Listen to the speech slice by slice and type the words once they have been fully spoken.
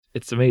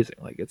it's amazing.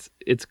 Like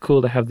it's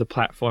cool to have the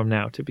platform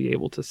now to be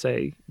able to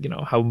say,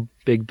 how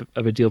big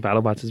of a deal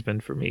BattleBots has been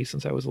for me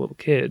since I was a little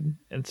kid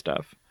and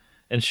stuff,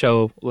 and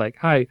show like,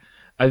 hi,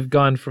 I've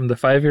gone from the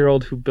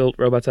 5-year-old who built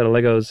robots out of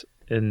Legos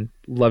and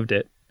loved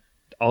it,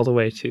 all the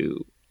way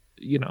to,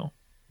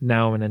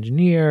 now I'm an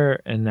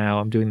engineer and now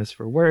I'm doing this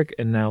for work,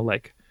 and now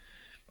like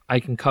I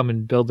can come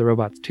and build the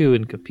robots too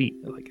and compete.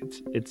 Like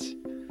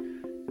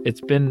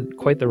it's been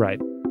quite the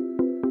ride.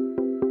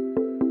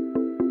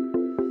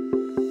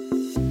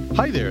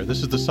 Hi there,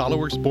 this is the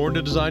SolidWorks Born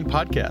to Design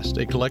podcast,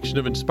 a collection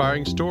of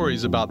inspiring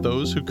stories about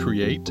those who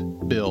create,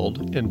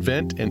 build,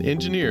 invent, and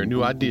engineer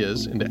new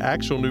ideas into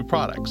actual new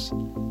products.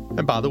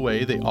 And by the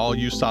way, they all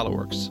use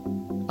SolidWorks.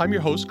 I'm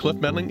your host, Cliff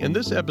Medling, and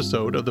this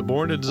episode of the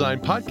Born to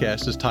Design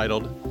podcast is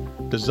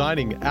titled,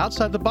 Designing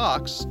Outside the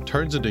Box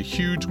Turns into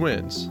Huge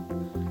Wins.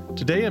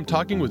 Today I'm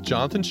talking with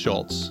Jonathan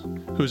Schultz,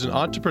 who's an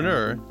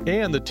entrepreneur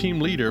and the team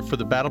leader for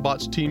the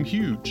BattleBots Team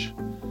Huge.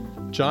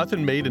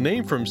 Jonathan made a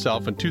name for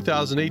himself in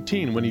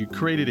 2018 when he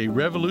created a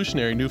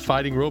revolutionary new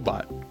fighting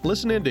robot.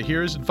 Listen in to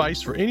hear his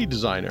advice for any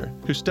designer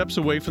who steps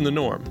away from the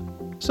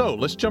norm. So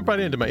let's jump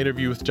right into my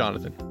interview with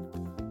Jonathan.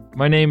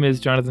 My name is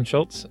Jonathan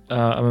Schultz.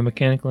 I'm a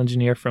mechanical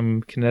engineer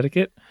from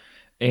Connecticut,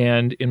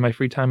 and in my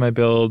free time I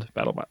build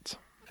BattleBots.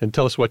 And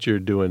tell us what you're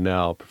doing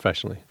now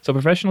professionally. So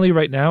professionally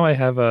right now I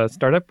have a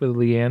startup with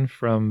Leanne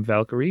from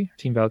Valkyrie,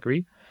 Team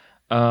Valkyrie.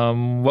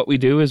 What we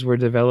do is we're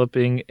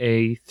developing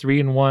a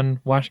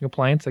 3-in-1 washing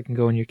appliance that can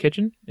go in your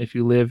kitchen. If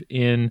you live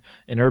in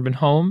an urban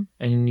home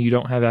and you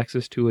don't have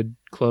access to a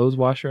clothes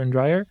washer and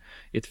dryer,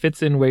 it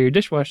fits in where your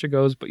dishwasher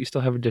goes, but you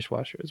still have a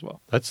dishwasher as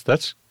well. That's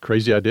a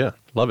crazy idea.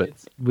 Love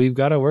it. We've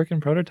got a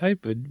working prototype,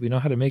 but we know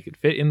how to make it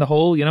fit in the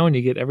hole, and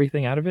you get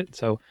everything out of it.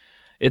 So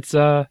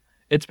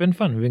it's been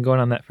fun. We've been going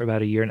on that for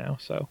about a year now.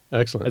 So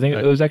excellent. I think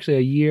it was actually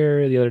a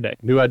year the other day.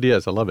 New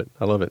ideas. I love it.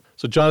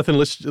 So Jonathan,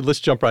 let's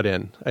jump right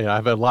in. I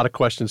have a lot of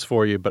questions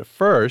for you, but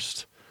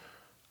first,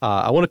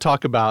 I want to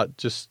talk about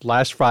just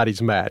last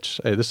Friday's match.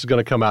 This is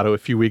going to come out a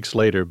few weeks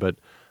later, but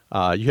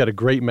you had a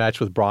great match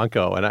with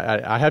Bronco, and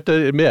I have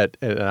to admit,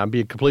 and I'm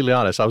being completely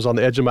honest, I was on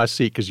the edge of my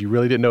seat because you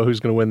really didn't know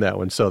who's going to win that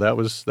one. So that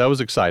was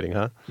exciting,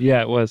 huh?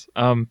 Yeah, it was.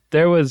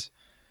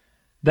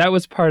 That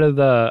was part of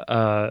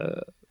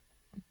the.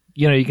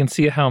 You can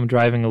see how I'm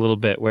driving a little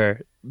bit,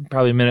 where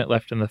probably a minute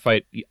left in the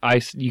fight,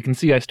 you can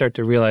see I start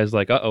to realize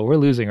like, we're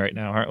losing right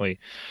now, aren't we?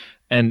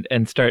 And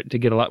start to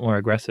get a lot more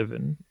aggressive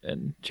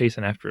and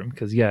chasing after him.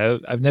 Because,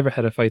 I've never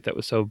had a fight that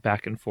was so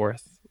back and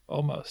forth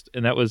almost.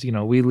 And that was,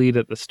 we lead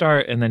at the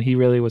start, and then he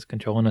really was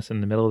controlling us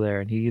in the middle there.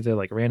 And he either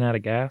like ran out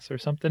of gas or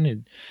something.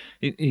 And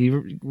he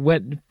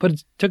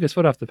took his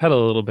foot off the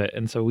pedal a little bit.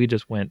 And so we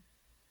just went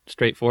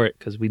straight for it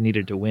because we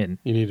needed to win.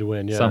 You need to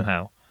win, yeah.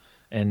 Somehow.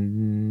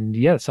 And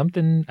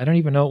something, I don't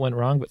even know what went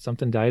wrong, but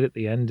something died at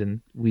the end,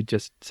 and we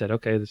just said,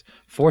 okay, there's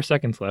 4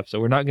 seconds left, so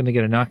we're not going to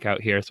get a knockout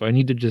here, so I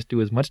need to just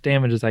do as much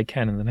damage as I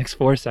can in the next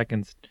 4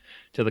 seconds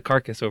to the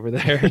carcass over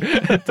there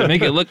to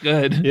make it look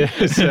good. Yeah,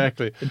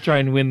 exactly. And try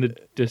and win the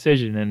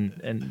decision,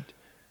 and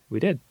we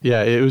did.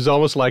 Yeah, it was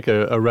almost like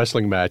a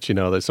wrestling match,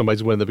 that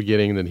somebody's winning in the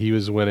beginning, then he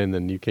was winning,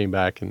 then you came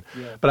back.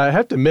 But I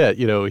have to admit,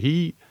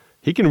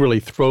 he can really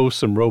throw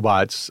some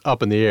robots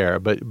up in the air,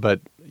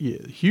 but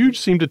Huge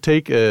seemed to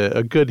take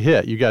a good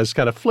hit. You guys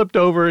kind of flipped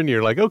over and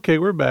you're like, okay,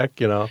 we're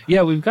back,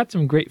 Yeah, we've got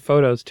some great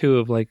photos too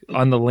of like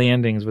on the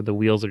landings where the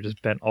wheels are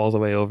just bent all the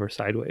way over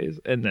sideways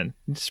and then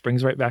it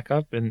springs right back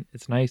up, and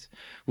it's nice.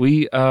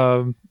 He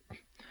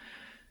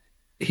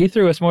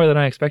threw us more than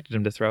I expected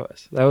him to throw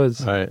us. That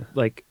was right.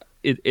 Like,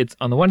 it's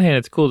on the one hand,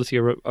 it's cool to see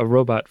a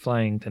robot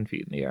flying 10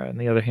 feet in the air. On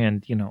the other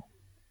hand,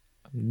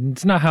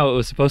 it's not how it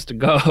was supposed to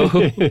go.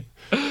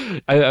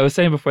 I was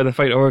saying before the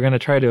fight, we're going to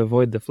try to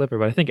avoid the flipper,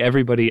 but I think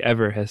everybody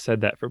ever has said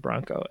that for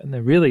Bronco. And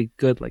they're really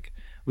good. Like,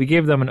 we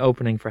gave them an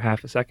opening for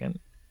half a second,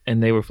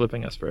 and they were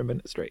flipping us for a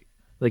minute straight.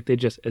 Like, they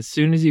just, as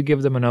soon as you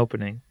give them an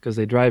opening, because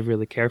they drive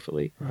really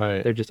carefully,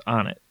 right, they're just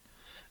on it.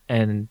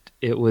 And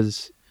it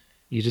was,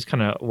 you just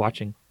kind of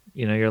watching,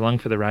 you're along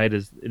for the ride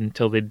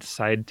until they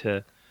decide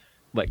to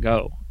let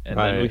go. And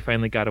right. Then we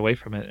finally got away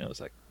from it, and it was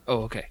like,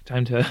 oh, okay,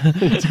 time to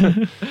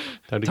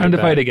time to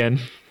fight again.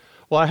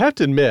 Well, I have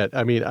to admit,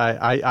 I mean,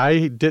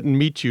 I didn't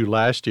meet you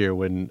last year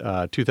when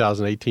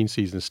 2018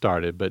 season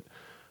started, but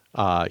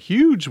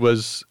Huge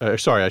was,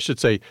 sorry, I should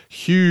say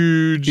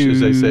Huge,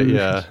 as they say.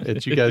 Yeah,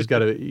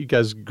 you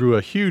guys grew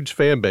a huge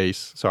fan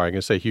base. Sorry, I'm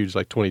going to say Huge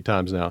like 20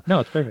 times now.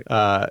 No, it's perfect.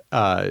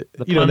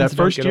 That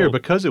first year,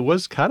 because it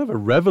was kind of a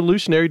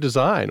revolutionary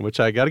design, which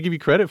I got to give you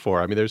credit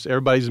for. I mean,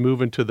 everybody's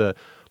moving to the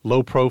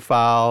low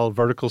profile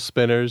vertical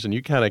spinners, and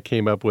you kind of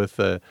came up with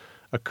a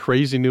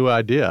crazy new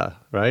idea,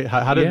 right?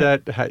 How did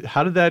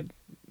that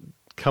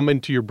come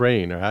into your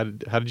brain, or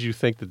how did you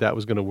think that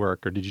was going to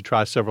work, or did you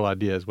try several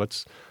ideas?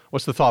 What's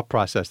the thought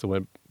process that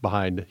went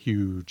behind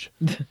Huge?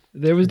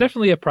 There was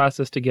definitely a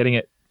process to getting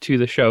it to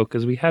the show,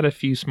 because we had a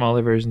few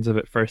smaller versions of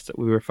it first that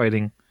we were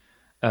fighting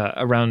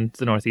around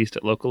the Northeast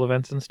at local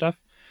events and stuff.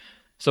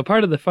 So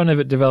part of the fun of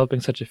it developing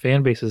such a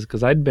fan base is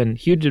because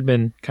Huge had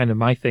been kind of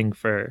my thing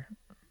for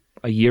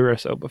a year or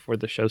so before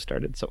the show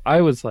started. So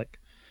I was like,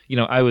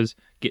 I was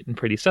getting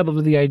pretty settled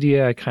with the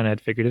idea. I kind of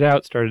had figured it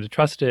out, started to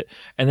trust it.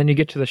 And then you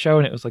get to the show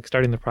and it was like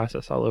starting the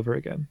process all over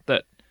again.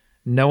 That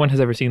no one has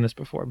ever seen this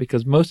before,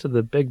 because most of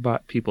the big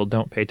bot people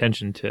don't pay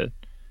attention to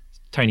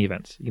tiny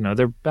events.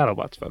 They're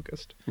BattleBots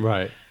focused.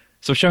 Right.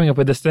 So showing up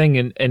with this thing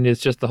and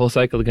it's just the whole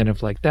cycle again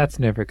of like, that's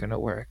never going to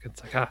work.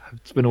 It's like,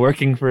 it's been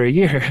working for a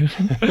year.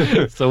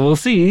 So we'll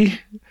see.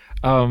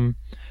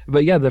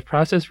 But yeah, the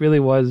process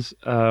really was,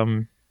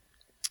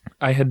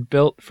 I had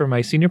built for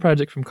my senior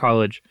project from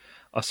college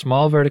a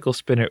small vertical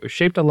spinner. It was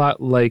shaped a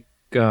lot like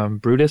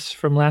Brutus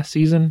from last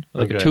season,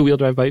 like a 2-wheel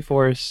drive bite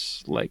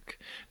force, like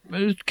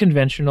it was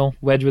conventional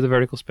wedge with a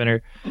vertical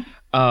spinner.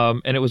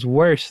 And it was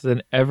worse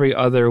than every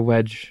other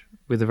wedge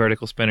with a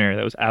vertical spinner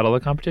that was at all the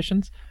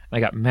competitions. And I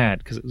got mad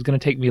because it was going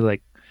to take me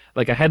like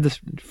I had this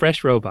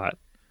fresh robot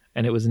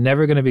and it was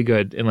never going to be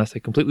good unless I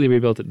completely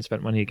rebuilt it and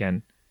spent money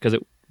again, because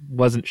it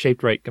wasn't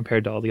shaped right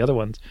compared to all the other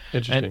ones.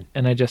 Interesting.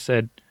 And I just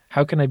said,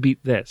 how can I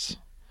beat this?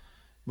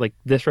 Like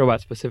this robot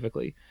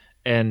specifically.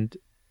 And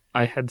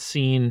I had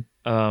seen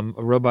a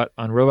robot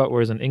on Robot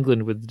Wars in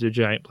England with the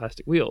giant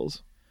plastic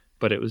wheels,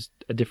 but it was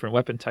a different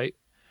weapon type.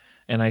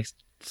 And I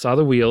saw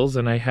the wheels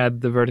and I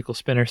had the vertical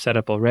spinner set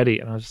up already.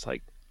 And I was just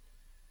like,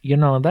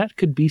 that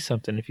could be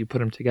something if you put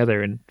them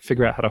together and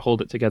figure out how to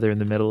hold it together in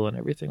the middle and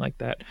everything like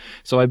that.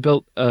 So I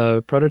built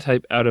a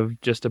prototype out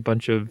of just a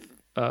bunch of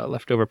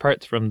leftover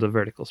parts from the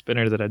vertical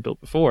spinner that I'd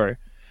built before.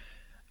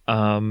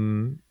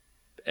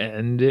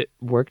 And it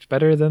worked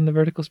better than the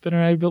vertical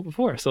spinner I built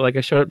before. So like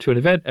I showed up to an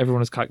event, everyone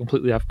was caught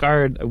completely off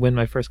guard. I win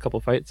my first couple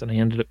fights and I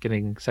ended up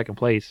getting second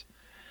place.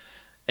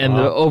 And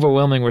the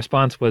overwhelming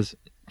response was,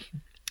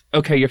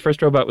 okay, your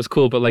first robot was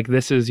cool, but like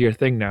this is your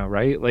thing now,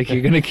 right? Like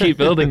you're going to keep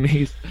building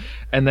these.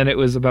 And then it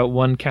was about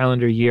 1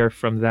 calendar year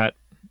from that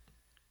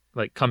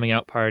like coming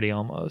out party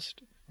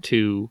almost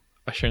to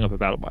a string up of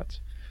BattleBots.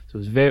 So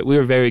it was we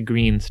were very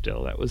green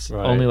still. That was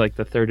only like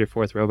the 3rd or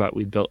 4th robot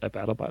we built at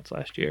BattleBots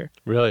last year.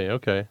 Really?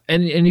 Okay.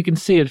 And you can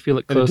see it, feel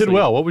it closely. And it did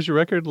well. What was your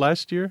record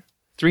last year?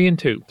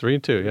 3-2.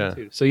 3-2,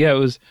 yeah. So yeah, it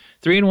was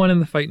 3-1 in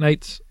the fight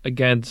nights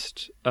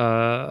against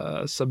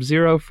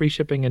Sub-Zero, Free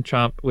Shipping, and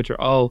Chomp, which are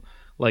all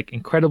like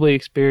incredibly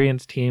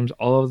experienced teams.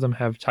 All of them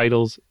have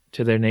titles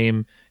to their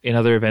name in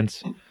other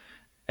events.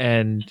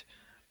 And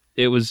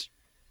it was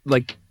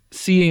like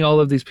seeing all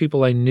of these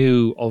people I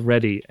knew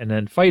already and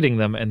then fighting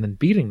them and then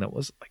beating them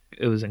was like,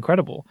 it was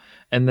incredible.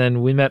 And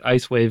then we met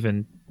Ice Wave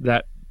and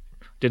that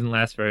didn't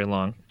last very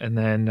long. And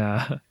then,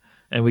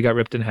 and we got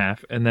ripped in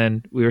half. And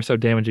then we were so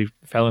damaged we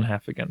fell in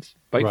half against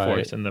Bite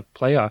Force in the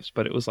playoffs.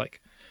 But it was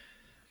like,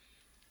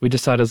 we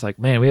decided, as like,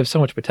 man, we have so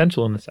much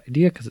potential in this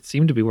idea because it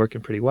seemed to be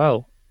working pretty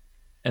well.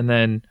 And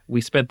then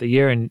we spent the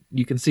year, and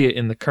you can see it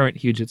in the current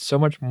Huge, it's so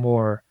much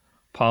more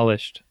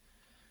polished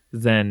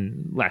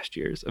than last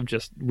year's, of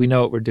just, we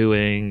know what we're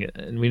doing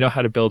and we know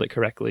how to build it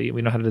correctly.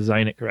 We know how to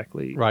design it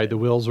correctly. Right. The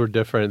wheels were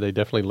different. They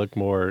definitely looked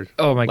more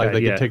like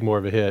they could take more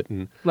of a hit.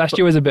 And last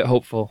year was a bit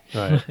hopeful,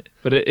 right?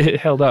 But it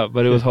held up,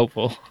 but it was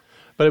hopeful.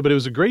 But it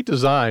was a great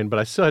design, but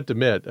I still have to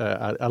admit,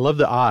 I love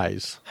the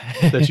eyes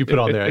that you put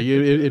on there.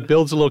 It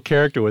builds a little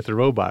character with the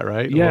robot,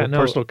 right? Yeah,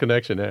 personal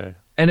connection there.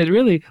 And it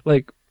really,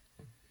 like,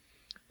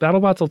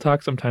 BattleBots will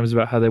talk sometimes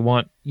about how they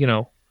want,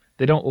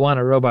 they don't want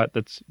a robot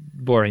that's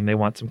boring. They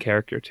want some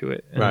character to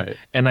it. And, right.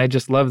 And I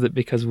just love that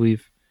because we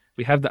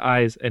have the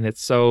eyes, and they're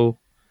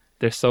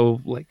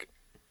so like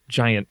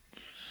giant.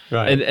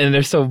 Right. And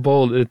they're so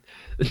bold. It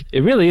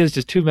really is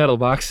just 2 metal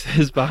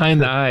boxes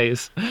behind the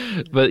eyes.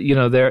 But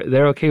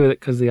they're okay with it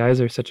because the eyes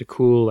are such a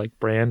cool like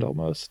brand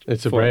almost.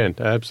 It's a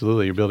brand.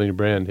 Absolutely. You're building a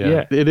brand. Yeah.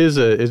 Yeah. It is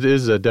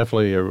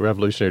definitely a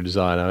revolutionary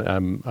design.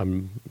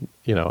 I'm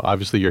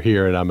obviously you're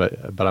here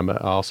but I'm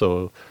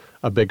also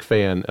a big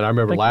fan. And I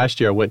remember last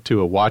year I went to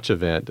a watch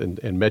event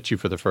and met you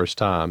for the first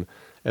time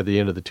at the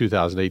end of the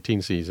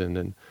 2018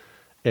 season.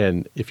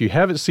 And if you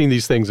haven't seen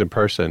these things in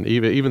person,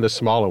 even the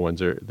smaller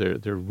ones,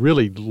 they're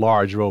really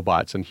large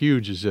robots, and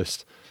Huge is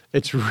just,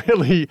 it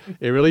really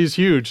is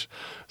huge.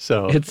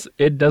 So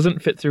it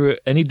doesn't fit through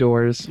any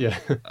doors. Yeah.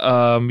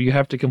 You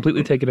have to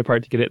completely take it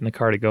apart to get it in the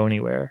car to go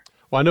anywhere.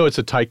 Well, I know it's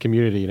a tight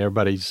community, and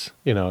everybody's,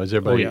 is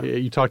everybody? Oh,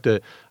 yeah.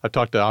 I've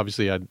talked to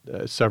obviously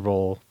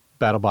several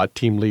BattleBot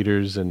team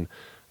leaders, and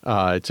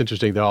it's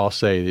interesting. They all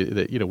say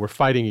that we're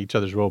fighting each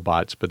other's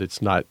robots, but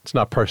it's not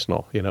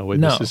personal. No.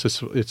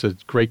 It's a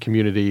great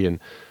community, and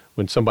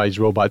when somebody's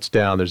robot's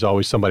down, there's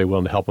always somebody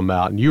willing to help them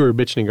out. And you were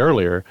mentioning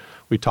earlier,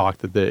 we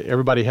talked that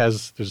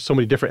there's so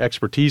many different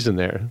expertise in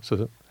there.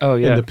 So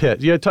in the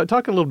pit,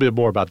 talk a little bit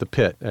more about the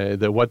pit,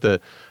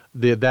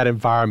 that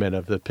environment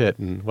of the pit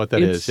and what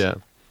that is. Yeah.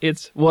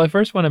 I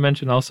first want to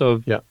mention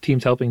also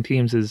teams helping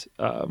teams is,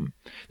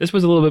 this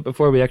was a little bit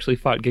before we actually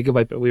fought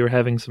Gigabyte, but we were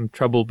having some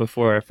trouble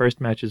before our first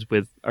matches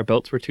with our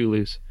belts were too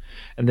loose.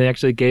 And they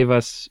actually gave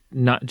us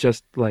not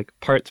just like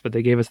parts, but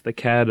they gave us the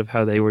CAD of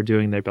how they were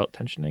doing their belt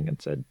tensioning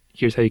and said,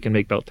 here's how you can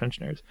make belt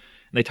tensioners.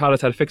 And they taught us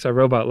how to fix our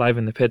robot live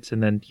in the pits.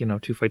 And then,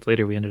 2 fights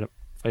later, we ended up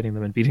fighting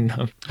them and beating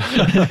them.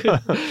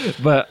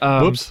 But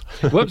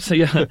whoops,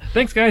 yeah.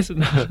 Thanks, guys.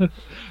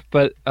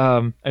 But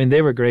I mean,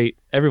 they were great.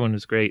 Everyone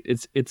was great.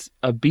 It's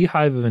a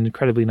beehive of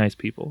incredibly nice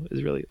people.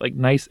 Is really like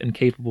nice and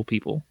capable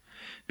people,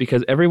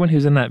 because everyone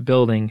who's in that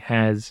building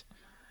has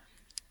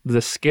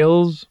the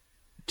skills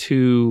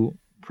to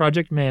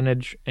project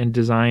manage and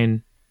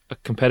design a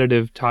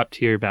competitive top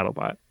tier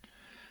BattleBot,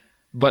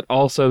 but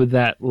also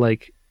that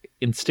like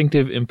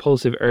instinctive,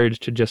 impulsive urge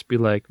to just be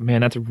like,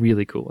 man, that's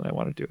really cool, and I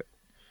want to do it.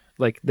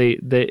 Like they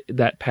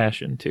that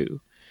passion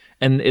too,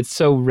 and it's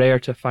so rare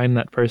to find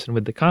that person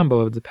with the combo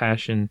of the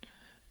passion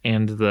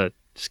and the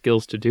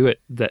skills to do it,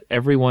 that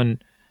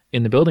everyone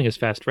in the building is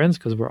fast friends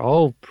because we're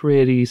all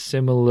pretty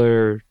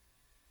similar.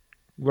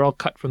 We're all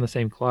cut from the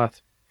same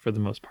cloth for the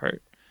most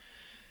part.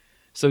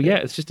 So yeah,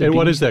 it's just. And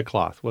what is that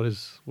cloth?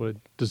 What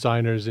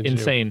designers?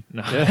 Insane.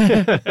 No.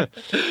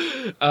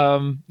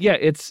 Yeah,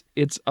 it's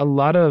a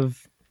lot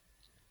of.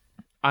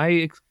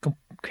 I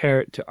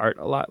compare it to art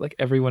a lot. Like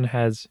everyone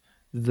has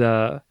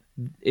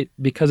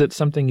because it's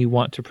something you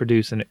want to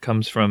produce, and it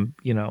comes from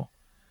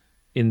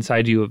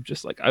inside you of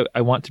just like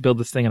I want to build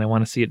this thing and I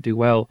want to see it do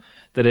well.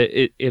 That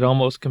it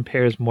almost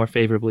compares more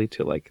favorably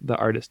to like the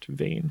artist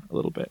vein a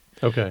little bit.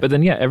 Okay. But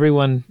then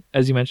everyone,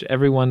 as you mentioned,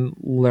 everyone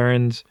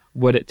learns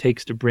what it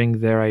takes to bring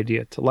their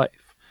idea to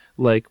life.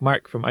 Like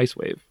Mark from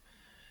Icewave,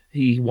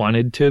 he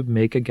wanted to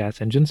make a gas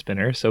engine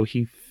spinner, so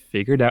he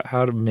figured out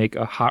how to make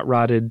a hot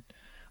rodded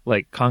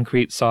like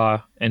concrete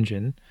saw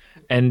engine,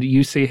 and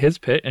you see his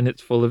pit and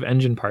it's full of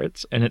engine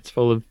parts, and it's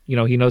full of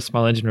he knows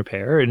small engine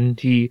repair, and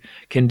he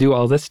can do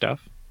all this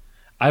stuff.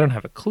 I don't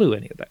have a clue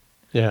any of that.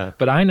 Yeah.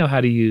 But I know how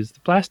to use the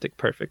plastic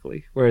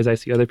perfectly, whereas I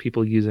see other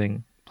people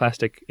using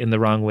plastic in the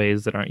wrong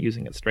ways that aren't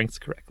using its strengths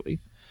correctly.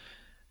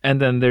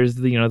 And then there's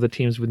the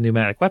teams with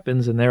pneumatic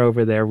weapons, and they're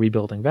over there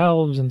rebuilding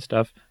valves and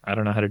stuff. I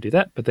don't know how to do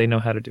that, but they know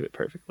how to do it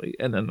perfectly.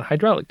 And then the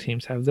hydraulic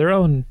teams have their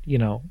own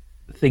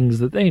things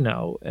that they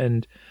know,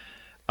 and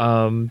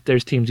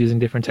there's teams using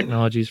different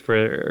technologies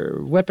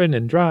for weapon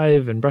and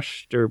drive and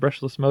brushed or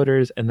brushless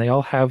motors, and they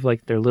all have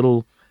like their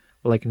little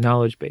like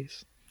knowledge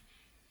base.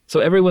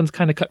 So everyone's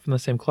kind of cut from the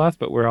same cloth,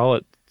 but we're all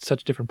at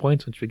such different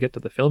points once we get to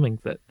the filming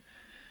that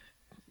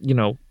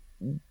you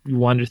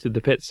wander through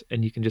the pits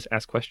and you can just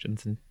ask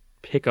questions and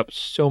pick up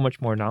so much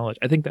more knowledge.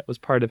 I think that was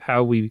part of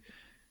how we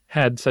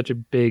had such a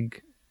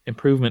big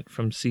improvement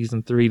from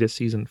season 3 to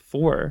season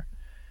 4,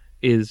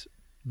 is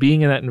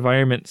being in that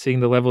environment, seeing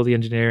the level of the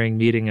engineering,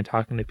 meeting and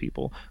talking to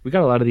people. We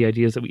got a lot of the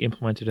ideas that we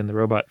implemented in the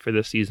robot for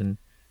this season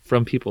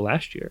from people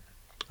last year.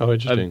 Oh,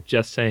 interesting. Of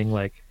just saying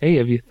like, hey,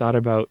 have you thought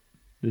about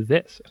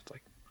this? It's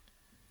like,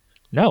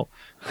 no.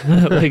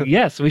 Like,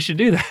 yes, we should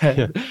do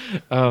that.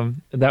 Yeah.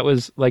 That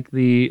was like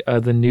the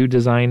new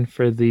design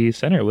for the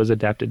center was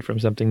adapted from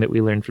something that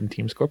we learned from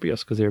Team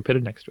Scorpios, because they were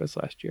pitted next to us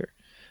last year.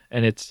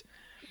 And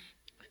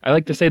I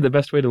like to say the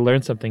best way to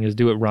learn something is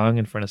do it wrong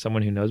in front of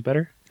someone who knows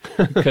better,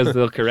 because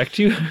they'll correct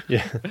you.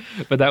 Yeah.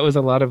 But that was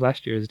a lot of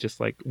last year. Is just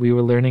like we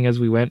were learning as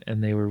we went,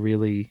 and they were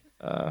really,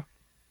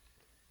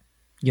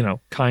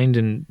 kind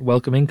and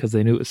welcoming, because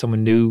they knew it was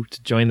someone new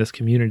to join this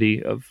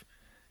community of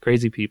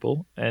crazy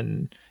people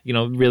and,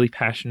 really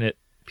passionate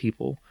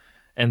people.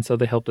 And so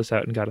they helped us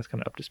out and got us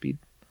kind of up to speed.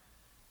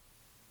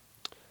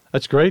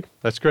 That's great.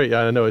 That's great.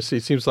 Yeah, I know. It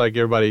seems like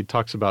everybody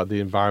talks about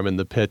the environment,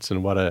 the pits,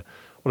 and what a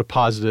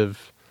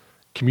positive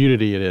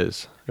community it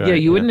is. Right? Yeah,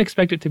 you wouldn't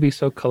expect it to be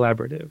so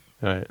collaborative.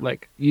 Right.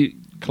 Like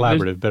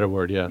collaborative, better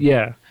word, yeah.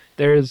 Yeah.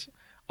 There's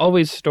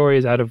always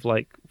stories out of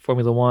like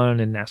Formula One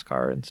and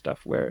NASCAR and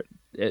stuff where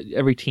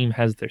every team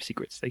has their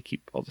secrets. They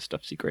keep all the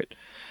stuff secret.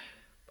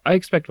 I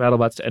expect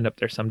BattleBots to end up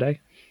there someday,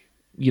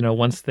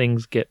 once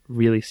things get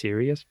really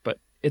serious, but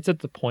it's at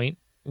the point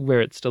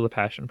where it's still a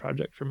passion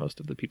project for most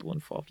of the people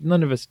involved.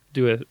 None of us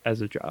do it as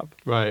a job.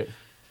 Right.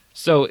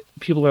 So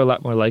people are a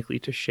lot more likely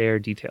to share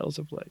details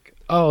of like,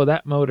 oh,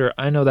 that motor,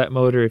 I know that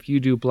motor. If you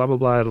do blah, blah,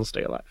 blah, it'll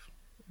stay alive.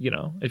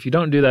 If you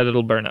don't do that,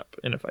 it'll burn up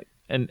in a fight,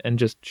 and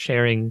just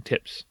sharing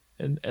tips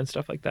and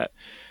stuff like that.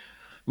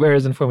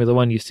 Whereas in Formula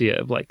One, you see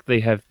it like they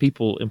have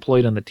people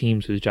employed on the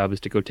teams whose job is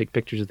to go take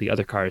pictures of the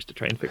other cars to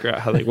try and figure out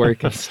how they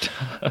work and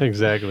stuff.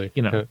 Exactly.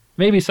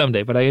 Maybe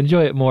someday, but I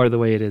enjoy it more the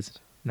way it is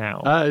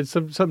now.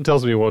 Something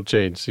tells me it won't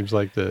change. Seems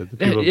like the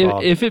people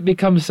involved. If it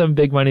becomes some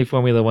big money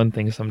Formula One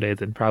thing someday,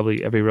 then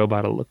probably every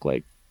robot will look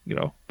like,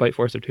 Bite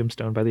Force or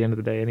Tombstone by the end of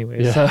the day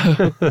anyway.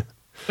 Yeah. So.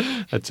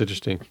 That's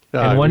interesting.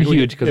 And one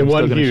huge, because I'm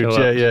still going to show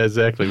up. Yeah,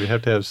 exactly. We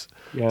have to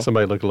have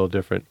somebody look a little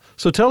different.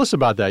 So tell us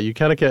about that. You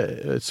kind of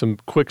get some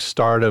quick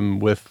stardom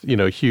with,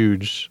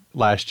 Huge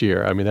last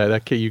year. I mean,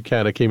 that you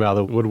kind of came out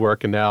of the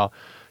woodwork, and now,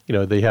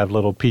 they have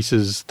little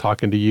pieces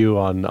talking to you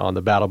on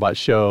the BattleBot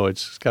show.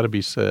 It's got to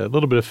be a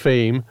little bit of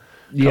fame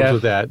comes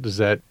with that. Does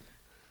that?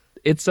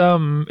 It's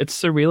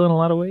surreal in a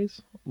lot of ways,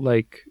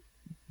 like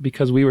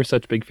because we were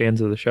such big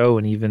fans of the show,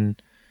 and even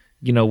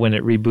when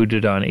it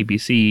rebooted on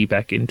ABC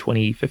back in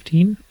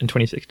 2015 and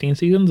 2016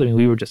 seasons, I mean,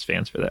 we were just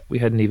fans for that. We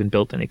hadn't even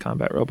built any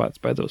combat robots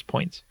by those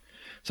points.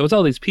 So it's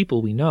all these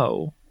people we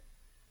know,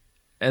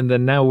 and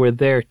then now we're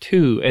there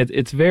too.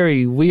 It's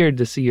very weird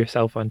to see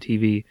yourself on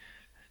TV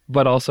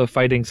but also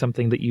fighting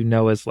something that you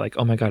know is like,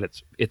 oh my God,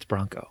 it's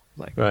Bronco.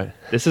 Like, Right.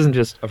 this isn't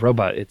just a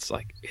robot. It's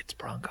like, it's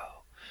Bronco.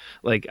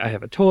 Like, I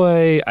have a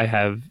toy. I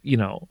have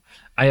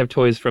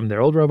toys from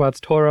their old robots,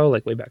 Toro,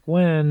 like way back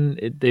when.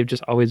 They've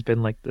just always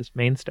been like this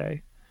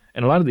mainstay.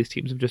 And a lot of these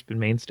teams have just been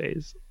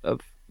mainstays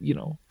of,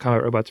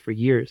 combat robots for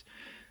years.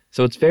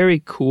 So it's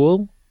very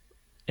cool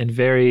and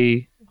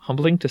very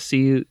humbling to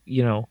see,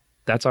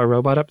 that's our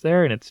robot up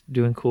there and it's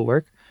doing cool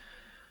work.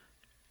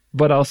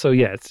 But also,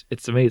 yeah,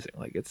 it's amazing.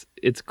 Like,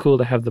 it's cool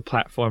to have the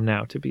platform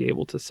now to be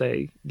able to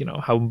say,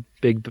 how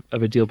big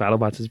of a deal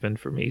BattleBots has been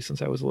for me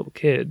since I was a little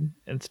kid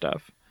and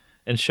stuff.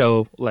 And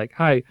show, like,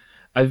 hi,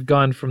 I've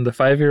gone from the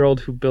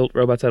 5-year-old who built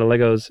robots out of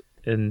Legos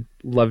and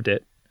loved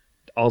it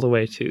all the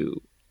way to,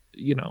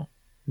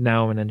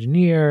 now I'm an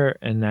engineer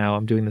and now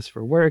I'm doing this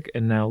for work.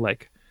 And now,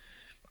 like,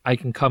 I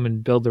can come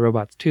and build the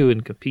robots too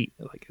and compete.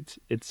 Like,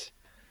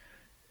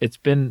 it's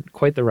been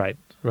quite the ride.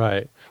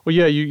 Right. Well,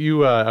 yeah,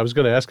 you I was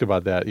going to ask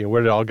about that.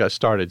 Where it all got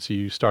started. So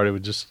you started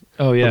with just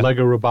the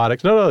Lego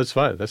robotics. No, it's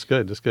fine. That's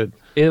good.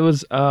 It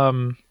was,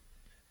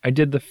 I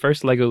did the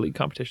first Lego League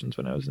competitions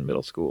when I was in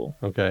middle school.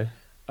 Okay.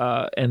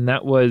 And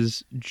that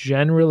was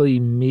generally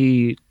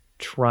me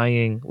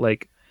trying,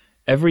 like,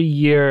 every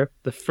year,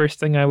 the first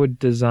thing I would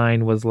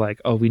design was like,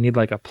 oh, we need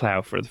like a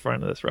plow for the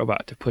front of this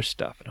robot to push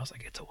stuff. And I was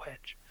like, it's a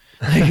wedge.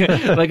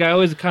 Like, I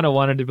always kind of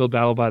wanted to build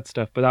BattleBot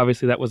stuff, but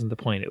obviously that wasn't the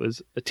point. It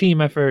was a team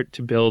effort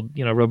to build,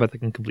 a robot that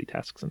can complete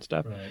tasks and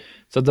stuff. Right.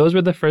 So those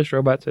were the first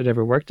robots I'd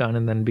ever worked on.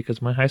 And then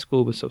because my high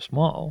school was so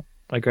small,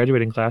 my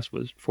graduating class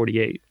was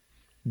 48,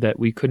 that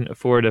we couldn't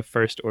afford a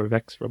FIRST or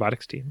VEX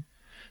robotics team.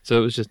 So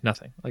it was just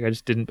nothing. Like, I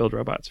just didn't build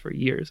robots for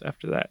years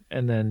after that.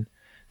 And then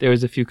there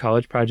was a few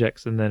college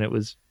projects, and then it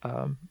was,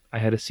 I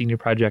had a senior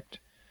project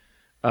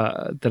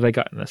that I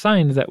got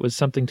assigned that was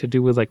something to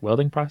do with like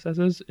welding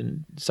processes.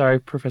 And sorry,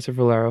 Professor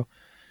Valero,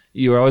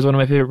 you were always one of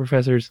my favorite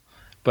professors,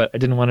 but I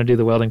didn't want to do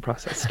the welding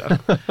process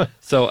stuff.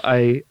 So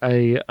I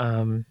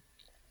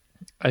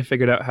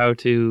figured out how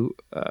to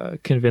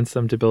convince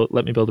them to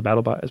let me build a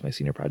BattleBot as my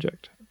senior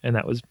project. And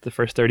that was the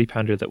first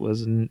 30-pounder that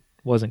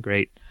wasn't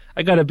great.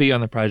 I got a B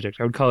on the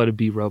project. I would call it a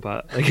B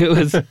robot. Like, it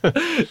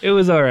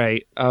was all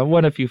right.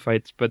 Won a few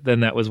fights, but then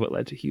that was what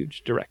led to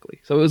Huge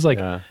directly. So it was like,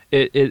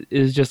 it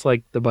is just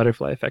like the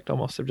butterfly effect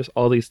almost of just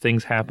all these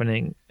things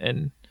happening.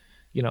 And,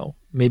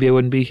 maybe I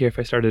wouldn't be here if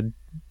I started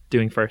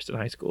doing FIRST in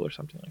high school or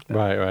something like that.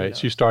 Right.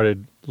 So you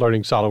started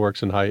learning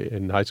SolidWorks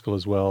in high school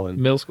as well. And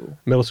Middle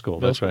school.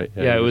 That's right.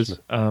 Yeah, it was,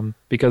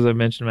 because I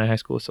mentioned my high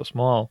school was so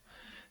small,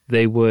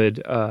 they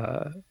would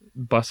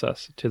bus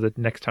us to the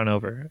next town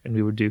over, and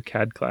we would do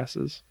CAD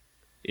classes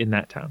in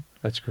that town.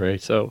 That's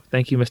great. So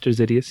thank you, Mr.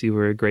 Zidius. You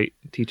were a great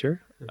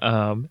teacher.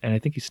 And I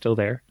think he's still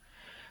there.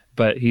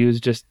 But he was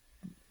just,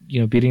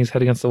 beating his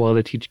head against the wall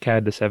to teach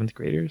CAD to 7th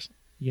graders,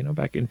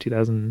 back in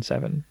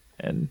 2007.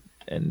 And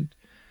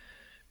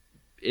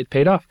it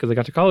paid off because I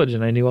got to college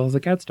and I knew all the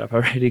CAD stuff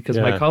already because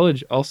my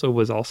college also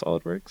was all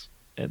SolidWorks.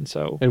 And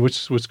so... And which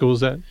school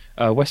is that?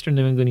 Western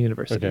New England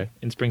University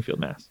in Springfield,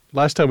 Mass.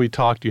 Last time we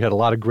talked, you had a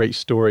lot of great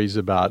stories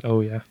about... Oh,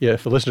 yeah. Yeah,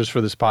 for listeners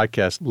for this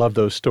podcast, love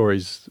those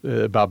stories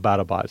about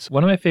BattleBots.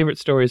 One of my favorite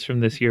stories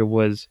from this year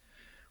was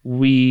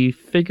we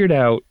figured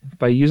out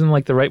by using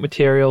like the right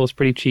material, it was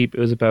pretty cheap. It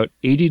was about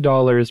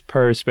 $80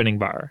 per spinning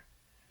bar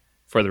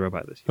for the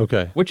robot this year.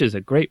 Okay. Which is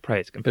a great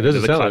price compared to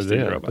the cost of the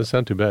robot. It doesn't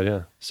sound too bad,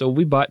 yeah. So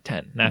we bought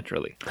 10,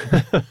 naturally.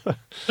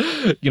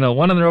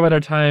 One on the robot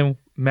at a time,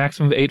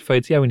 maximum of 8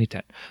 fights. Yeah, we need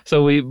 10.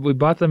 So we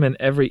bought them in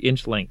every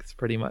inch length,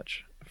 pretty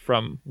much,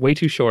 from way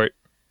too short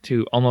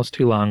to almost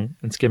too long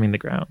and skimming the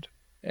ground.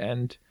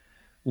 And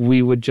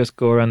we would just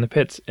go around the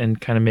pits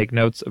and kind of make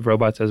notes of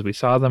robots as we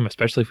saw them,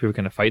 especially if we were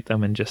going to fight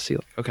them, and just see,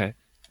 like, okay,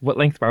 what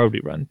length bar would we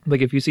run?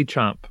 Like, if you see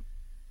Chomp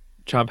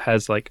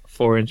has like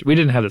 4 inch. We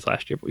didn't have this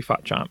last year, but we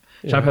fought Chomp.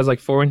 Chomp has like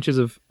 4 inches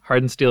of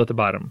hardened steel at the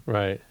bottom.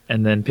 Right.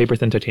 And then paper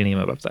thin titanium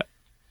above that.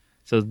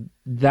 So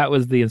that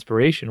was the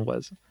inspiration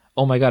was,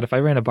 oh my God, if I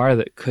ran a bar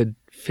that could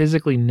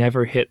physically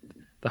never hit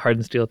the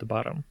hardened steel at the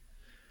bottom,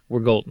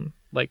 we're golden.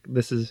 Like,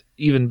 this is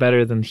even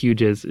better than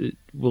Huge is.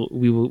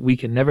 We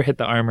can never hit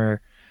the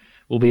armor.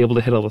 We'll be able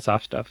to hit all the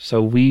soft stuff.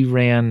 So we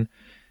ran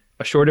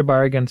a shorter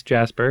bar against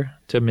Jasper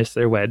to miss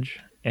their wedge.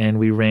 And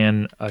we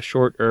ran a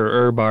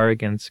shorter bar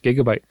against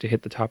Gigabyte to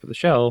hit the top of the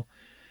shell.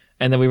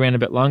 And then we ran a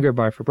bit longer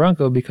bar for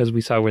Bronco because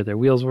we saw where their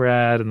wheels were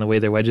at and the way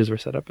their wedges were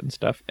set up and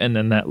stuff. And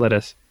then that let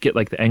us get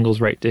like the angles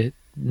right to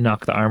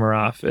knock the armor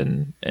off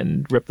and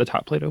rip the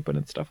top plate open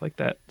and stuff like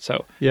that.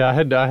 So yeah, I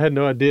had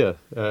no idea.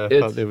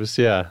 It was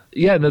yeah.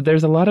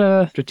 There's a lot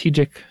of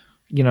strategic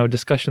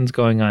discussions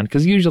going on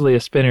because usually a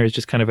spinner is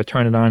just kind of a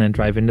turn it on and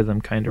drive into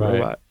them kind of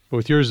robot. But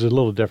with yours, it's a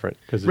little different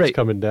because it's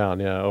coming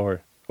down,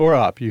 or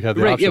up. You have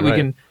the option, we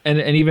can, and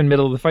even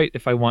middle of the fight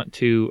if I want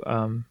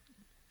to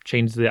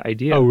change the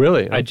idea. Oh,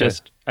 really? Okay.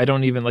 I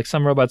don't even, like,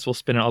 some robots will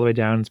spin it all the way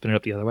down and spin it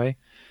up the other way.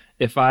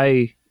 If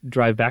I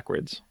drive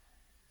backwards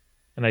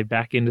and I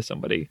back into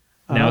somebody,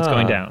 now it's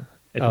going down.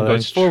 If I'm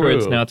going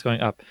forwards, now it's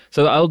going up.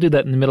 So I'll do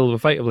that in the middle of a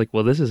fight of like,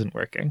 well, this isn't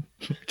working.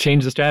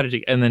 Change the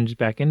strategy and then just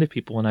back into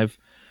people. And I've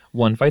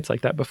won fights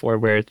like that before,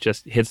 where it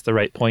just hits the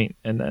right point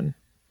and then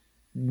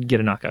get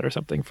a knockout or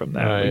something from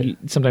that. Right.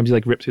 Sometimes you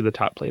like rip through the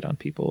top plate on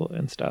people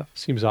and stuff.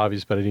 Seems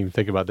obvious, but I didn't even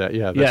think about that.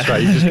 Yeah, that's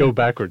right. You just go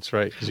backwards,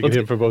 right? Because you can hit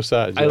them from both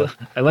sides. Yeah.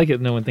 I like it.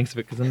 No one thinks of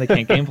it because then they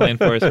can't game plan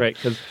for us, right?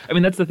 Because I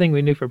mean, that's the thing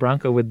we knew for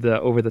Bronco with the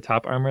over the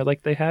top armor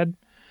like they had,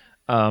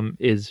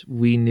 is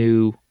we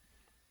knew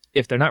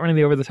if they're not running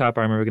the over the top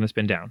armor, we're going to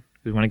spin down.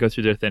 We want to go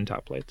through their thin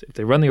top plates. If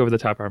they run the over the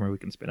top armor, we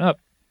can spin up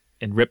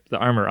and rip the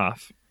armor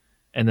off,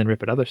 and then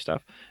rip at other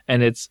stuff.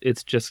 And it's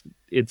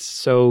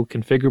so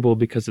configurable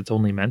because it's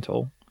only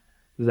mental.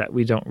 That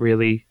we don't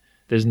really,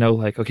 there's no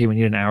like, okay, we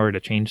need an hour to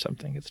change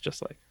something. It's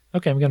just like,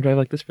 okay, I'm going to drive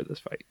like this for this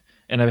fight.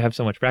 And I have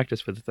so much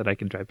practice with it that I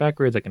can drive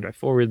backwards, I can drive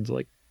forwards.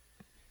 Like,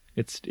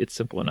 it's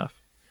simple enough.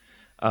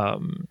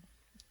 And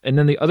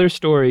then the other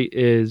story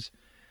is,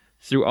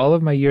 through all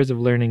of my years of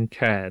learning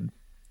CAD,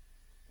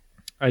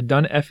 I'd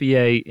done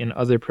FEA in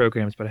other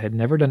programs, but I had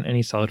never done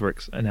any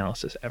SolidWorks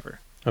analysis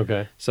ever.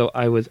 Okay. So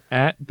I was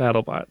at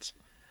BattleBots,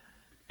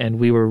 and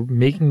we were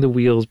making the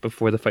wheels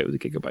before the fight with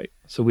Gigabyte.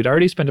 So we'd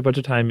already spent a bunch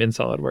of time in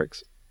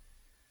SolidWorks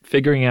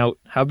figuring out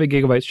how big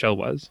Gigabyte's shell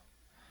was,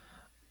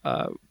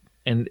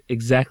 and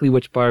exactly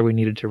which bar we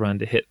needed to run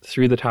to hit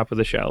through the top of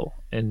the shell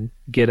and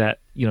get at,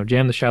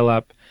 jam the shell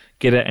up,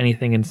 get at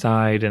anything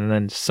inside, and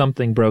then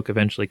something broke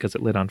eventually because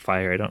it lit on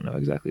fire. I don't know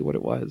exactly what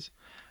it was,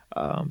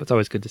 but it's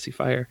always good to see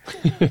fire.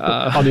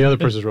 On the other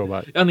person's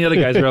robot. On the other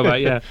guy's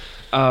robot, yeah.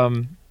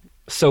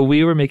 So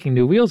we were making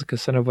new wheels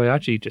because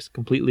Senoboyachi just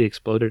completely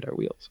exploded our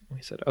wheels.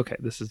 We said, okay,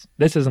 this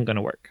isn't going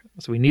to work.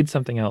 So we need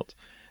something else.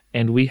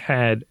 And we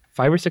had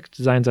 5 or 6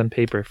 designs on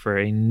paper for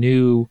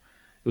it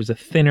was a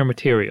thinner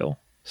material,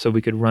 so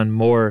we could run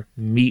more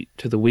meat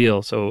to the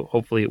wheel, so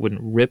hopefully it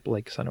wouldn't rip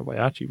like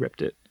Senoboyachi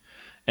ripped it.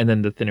 And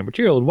then the thinner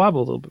material would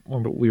wobble a little bit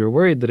more, but we were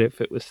worried that if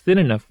it was thin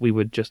enough, we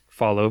would just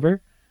fall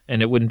over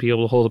and it wouldn't be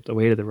able to hold up the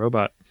weight of the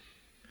robot.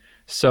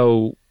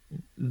 So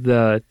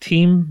the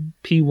team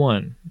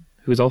P1,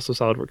 who is also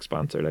SolidWorks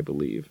sponsored, I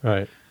believe,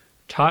 right,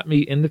 taught me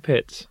in the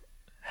pits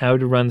how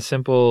to run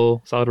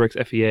simple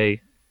SolidWorks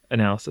FEA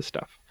analysis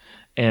stuff.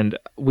 And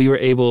we were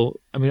able,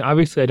 I mean,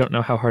 obviously I don't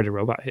know how hard a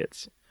robot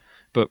hits,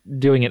 but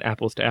doing it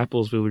apples to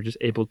apples, we were just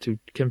able to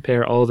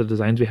compare all the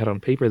designs we had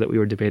on paper that we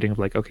were debating of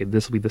like, okay,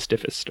 this will be the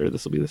stiffest or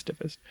this will be the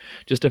stiffest,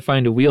 just to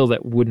find a wheel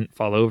that wouldn't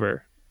fall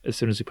over as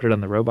soon as we put it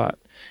on the robot.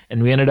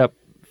 And we ended up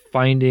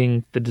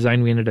finding the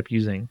design we ended up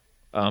using.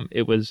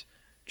 It was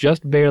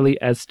just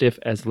barely as stiff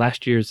as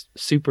last year's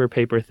super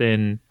paper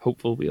thin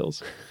hopeful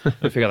wheels.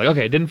 I figured like,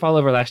 okay, it didn't fall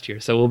over last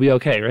year, so we'll be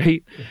okay,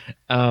 right?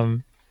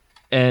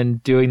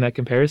 And doing that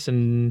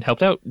comparison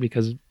helped out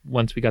because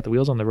once we got the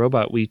wheels on the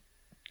robot, we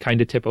kind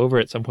of tip over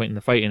at some point in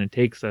the fight, and it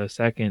takes a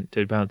second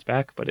to bounce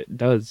back, but it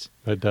does.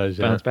 It does,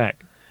 bounce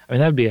back. I mean,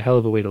 that'd be a hell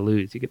of a way to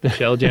lose. You get the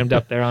shell jammed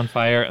up there on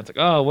fire, and it's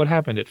like, oh, what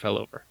happened? It fell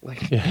over.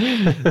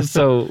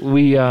 So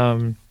we,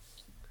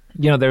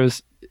 there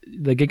was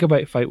the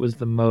Gigabyte fight was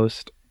the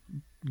most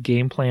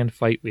game plan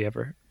fight we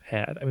ever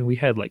had. I mean, we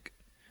had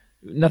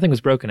nothing was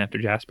broken after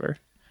Jasper,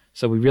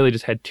 so we really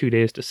just had 2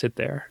 days to sit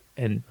there,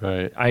 and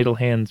idle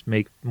hands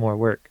make more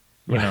work.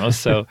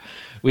 So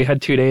we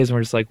had 2 days and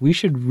we're just like, we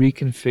should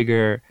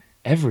reconfigure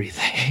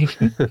everything.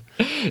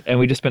 And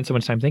we just spent so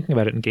much time thinking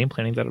about it and game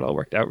planning that it all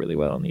worked out really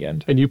well in the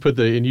end. And you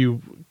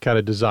kind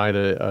of designed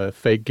a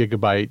fake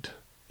Gigabyte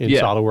in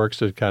SolidWorks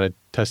to kind of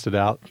test it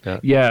out.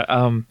 Yeah.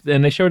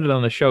 And they showed it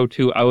on the show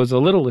too. I was a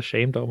little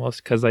ashamed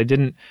almost because I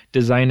didn't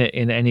design it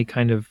in any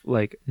kind of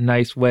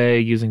nice way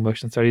using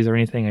motion studies or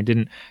anything.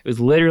 It was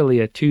literally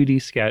a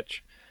 2D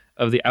sketch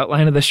of the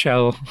outline of the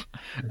shell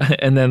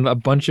and then a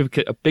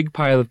big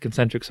pile of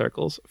concentric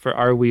circles for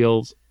our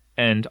wheels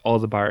and all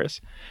the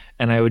bars.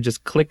 And I would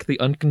just click the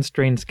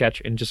unconstrained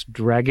sketch and just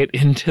drag it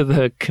into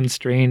the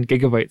constrained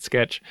Gigabyte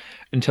sketch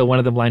until one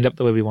of them lined up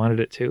the way we wanted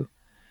it to.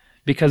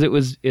 Because it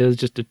was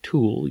just a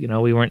tool,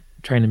 we weren't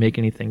trying to make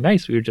anything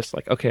nice. We were just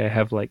like, okay, I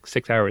have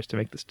 6 hours to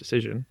make this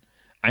decision.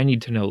 I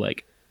need to know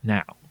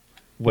now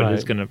what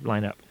is going to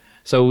line up.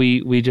 So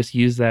we just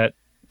used that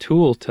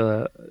tool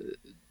to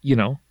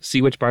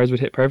see which bars would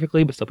hit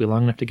perfectly, but still be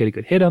long enough to get a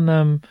good hit on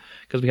them,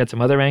 because we had some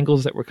other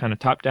angles that were kind of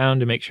top down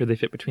to make sure they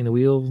fit between the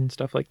wheels and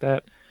stuff like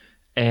that.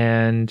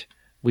 And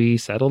we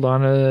settled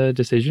on a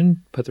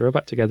decision, put the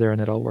robot together, and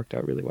it all worked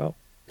out really well.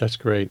 That's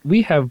great.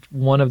 We have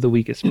one of the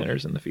weakest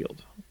spinners in the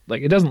field.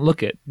 It doesn't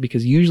look it,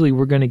 because usually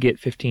we're going to get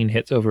 15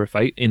 hits over a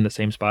fight in the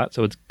same spot,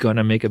 so it's going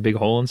to make a big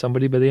hole in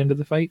somebody by the end of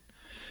the fight.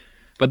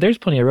 But there's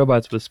plenty of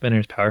robots with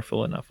spinners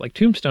powerful enough.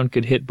 Tombstone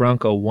could hit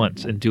Bronco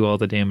once and do all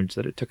the damage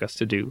that it took us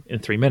to do in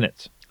 3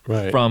 minutes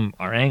from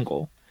our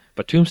angle.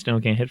 But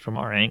Tombstone can't hit from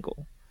our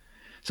angle.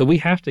 So we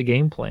have to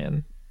game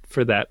plan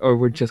for that, or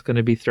we're just going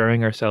to be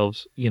throwing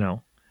ourselves,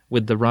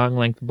 with the wrong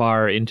length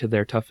bar into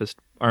their toughest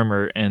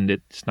armor, and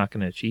it's not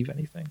going to achieve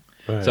anything.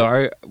 Right.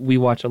 So we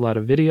watch a lot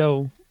of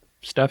video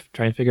stuff,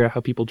 try and figure out how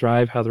people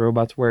drive, how the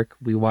robots work.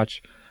 We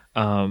watch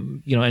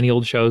any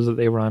old shows that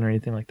they were on or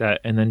anything like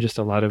that, and then just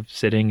a lot of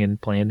sitting and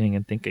planning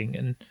and thinking,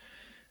 and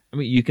I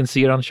mean, you can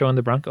see it on the show in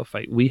the Bronco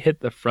fight. We hit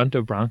the front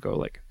of Bronco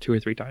like 2 or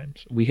 3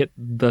 times. We hit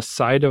the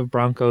side of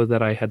Bronco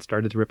that I had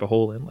started to rip a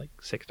hole in like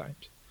 6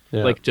 times.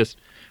 Yeah. Like, just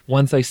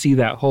once I see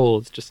that hole,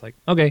 it's just like,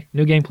 okay,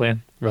 new game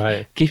plan.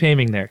 Right. Keep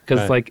aiming there.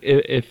 Because Right. like,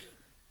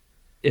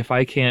 if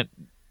I can't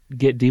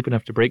get deep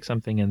enough to break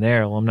something in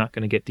there, well, I'm not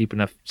going to get deep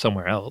enough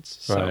somewhere else.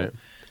 So, Right.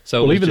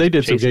 so Well, it was even they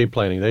just did some chasing. game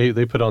planning.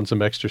 They put on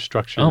some extra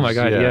structures. Oh my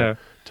God, yeah.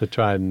 To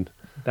try and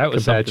That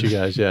was combat something. you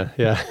guys. Yeah,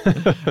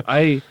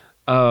 yeah.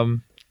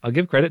 I'll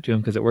give credit to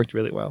them because it worked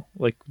really well.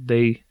 Like,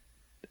 they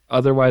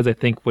otherwise I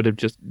think would have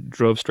just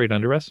drove straight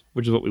under us,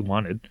 which is what we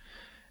wanted.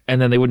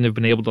 And then they wouldn't have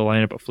been able to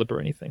line up a flip or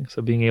anything.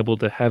 So being able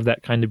to have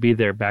that kind of be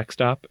their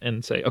backstop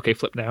and say, okay,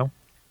 flip now,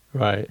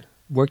 Right.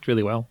 worked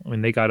really well. I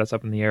mean, they got us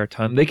up in the air a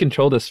ton. They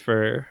controlled us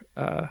for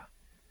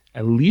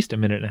at least a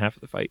minute and a half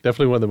of the fight.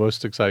 Definitely one of the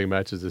most exciting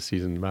matches this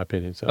season, in my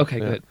opinion. So, Okay,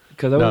 yeah. good.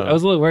 Because I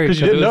was a little worried. Because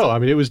you didn't it was, know. I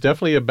mean, it was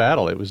definitely a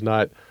battle. It was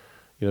not,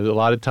 a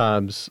lot of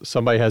times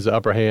somebody has the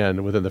upper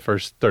hand within the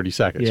first 30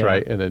 seconds, Yeah.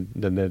 right? And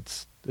then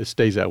it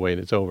stays that way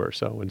and it's over.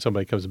 So when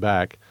somebody comes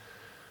back,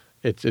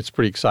 it's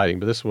pretty exciting.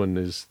 But this one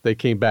is, they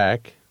came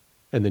back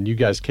and then you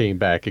guys came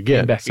back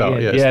again. Came back so,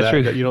 again. yes, Yeah,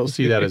 true. you don't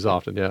see that as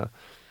often, yeah.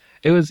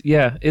 It was,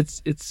 yeah,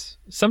 it's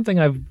something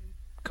I've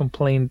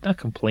not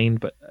complained,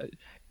 but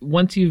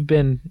once you've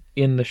been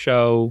in the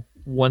show,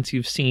 once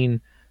you've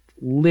seen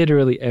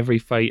literally every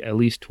fight at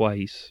least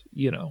twice,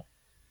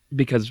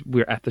 because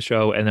we're at the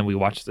show and then we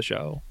watch the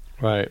show,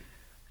 Right.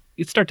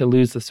 you start to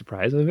lose the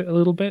surprise of it a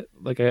little bit.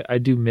 Like, I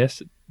do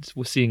miss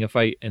seeing a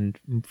fight and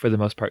for the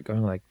most part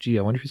going like, gee,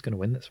 I wonder who's going to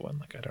win this one.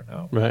 Like, I don't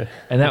know. Right.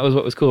 And that was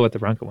what was cool about the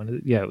Bronco one.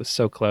 Yeah, it was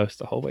so close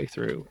the whole way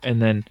through. And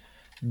then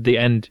the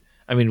end,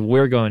 I mean,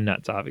 we're going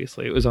nuts,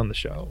 obviously. It was on the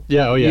show.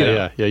 Yeah. Oh, yeah. You know.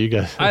 Yeah. Yeah. You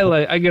guys.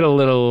 I get a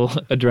little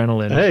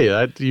adrenaline.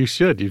 Hey, you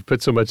should. You've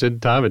put so much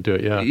time into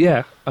it. Yeah.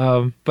 Yeah.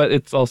 But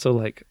it's also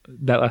like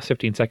that last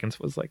 15 seconds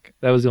was like,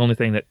 that was the only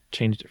thing that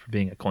changed it from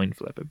being a coin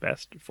flip at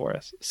best for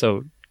us.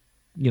 So,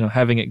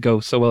 having it go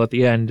so well at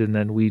the end and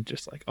then we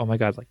just like, oh my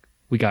God, like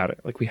we got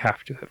it. Like we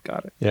have to have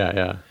got it. Yeah.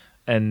 Yeah.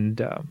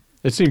 And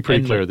It seemed pretty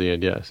and- clear at the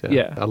end. Yes. Yeah.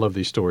 Yeah. I love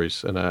these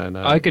stories, and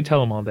I could tell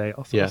them all day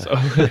also. Yeah. So.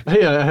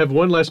 Hey, I have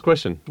one last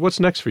question. What's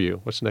next for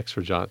you? What's next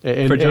for John?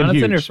 For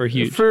Jonathan or for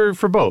Huge?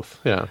 For both.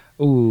 Yeah.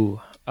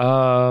 Ooh.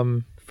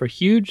 For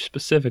Huge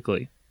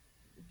specifically,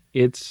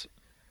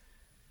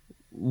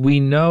 we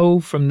know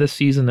from this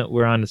season that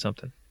we're onto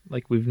something.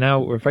 Like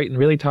we're fighting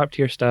really top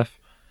tier stuff.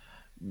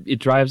 It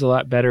drives a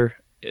lot better.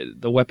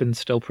 The weapon's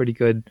still pretty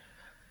good.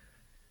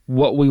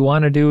 What we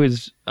want to do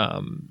is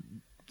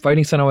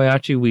fighting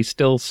Sanoyachi, we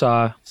still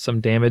saw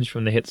some damage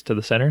from the hits to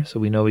the center, so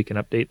we know we can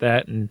update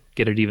that and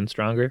get it even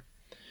stronger.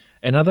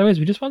 And otherwise,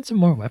 we just want some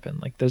more weapon.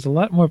 Like, there's a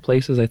lot more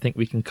places I think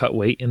we can cut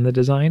weight in the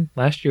design.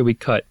 Last year, we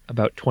cut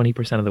about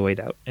 20% of the weight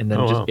out, and then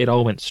wow. it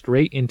all went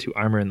straight into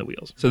armor and the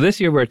wheels. So this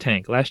year, we're a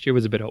tank. Last year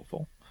was a bit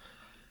hopeful.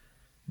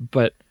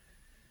 But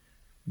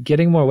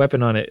getting more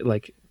weapon on it,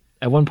 like,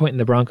 at one point in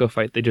the Bronco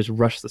fight, they just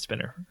rushed the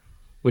spinner,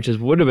 which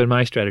would have been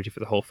my strategy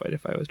for the whole fight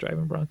if I was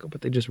driving Bronco.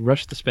 But they just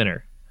rushed the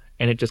spinner,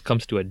 and it just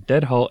comes to a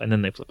dead halt, and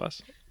then they flip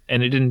us.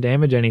 And it didn't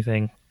damage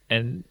anything,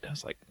 and I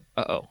was like,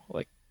 uh-oh.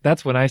 Like,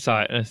 that's when I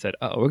saw it, and I said,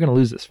 uh-oh, we're going to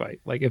lose this fight.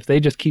 Like, if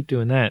they just keep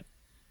doing that,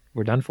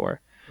 we're done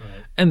for.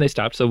 Right. And they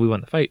stopped, so we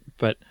won the fight.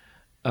 But,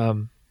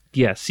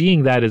 yeah,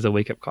 seeing that is a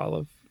wake-up call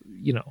of,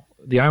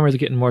 the armors are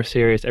getting more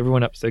serious.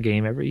 Everyone ups their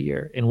game every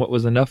year. And what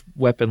was enough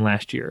weapon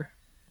last year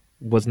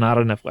was not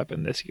enough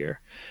weapon this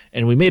year.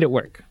 And we made it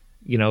work.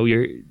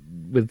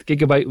 With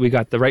Gigabyte, we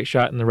got the right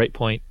shot and the right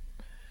point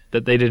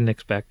that they didn't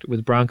expect.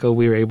 With Bronco,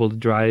 we were able to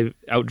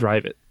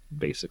outdrive it,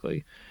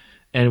 basically.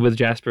 And with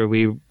Jasper,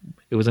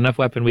 it was enough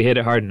weapon, we hit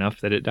it hard enough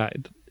that it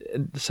died.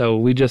 So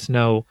we just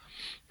know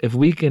if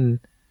we can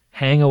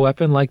hang a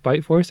weapon like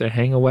Bite Force, or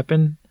hang a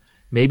weapon,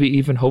 maybe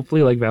even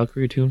hopefully like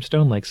Valkyrie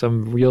Tombstone, like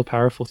some real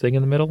powerful thing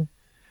in the middle,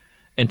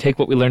 and take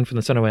what we learned from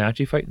the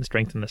Sanoyachi fight and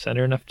strengthen the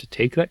center enough to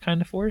take that kind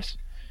of force.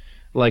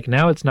 Like,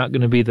 now it's not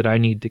going to be that I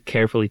need to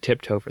carefully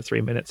tiptoe for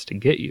 3 minutes to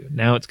get you.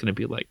 Now it's going to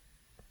be like,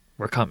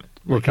 we're coming.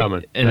 We're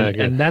coming.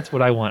 And that's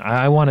what I want.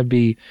 I want to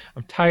be,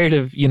 I'm tired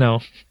of,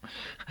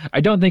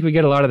 I don't think we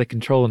get a lot of the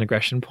control and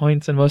aggression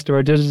points in most of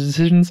our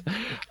decisions.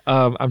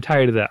 I'm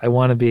tired of that. I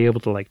want to be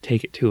able to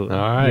take it to them.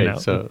 All right.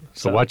 So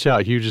watch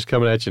out. Huge is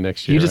coming at you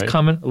next year. Huge is right?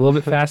 coming a little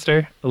bit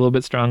faster, a little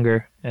bit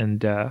stronger,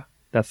 and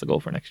that's the goal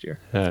for next year.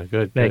 Yeah,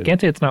 good. I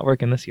can't say it's not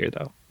working this year,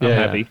 though. I'm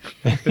happy.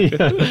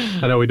 Yeah.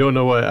 I know we don't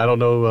know I don't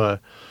know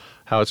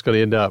how it's going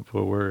to end up,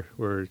 but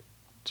we're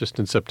just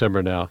in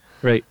September now.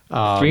 Right.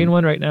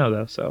 3-1 right now,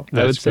 though. So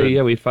I would say,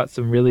 good. we fought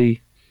some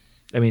really.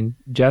 I mean,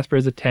 Jasper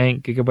is a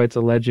tank, Gigabyte's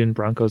a legend,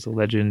 Bronco's a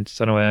legend,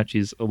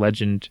 Sanoyachi's a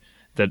legend.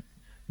 That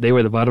they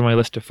were the bottom of my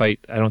list to fight.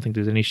 I don't think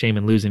there's any shame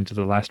in losing to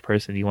the last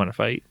person you want to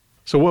fight.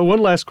 So one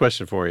last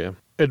question for you.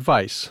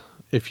 Advice.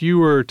 If you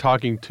were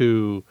talking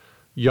to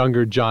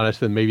younger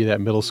Jonathan, maybe that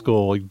middle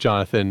school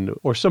Jonathan,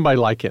 or somebody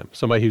like him,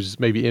 somebody who's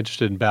maybe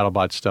interested in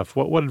BattleBot stuff,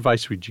 what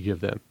advice would you give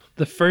them?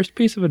 The first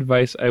piece of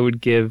advice I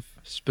would give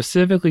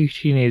specifically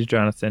teenage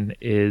Jonathan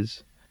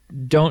is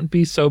don't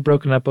be so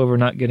broken up over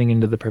not getting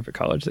into the perfect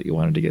college that you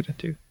wanted to get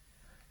into.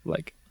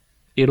 Like,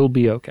 it'll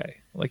be okay.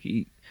 Like,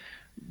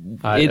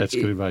 that's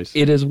good advice.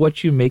 It is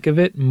what you make of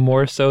it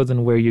more so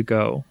than where you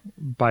go,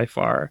 by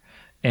far.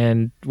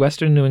 And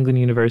Western New England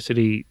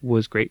University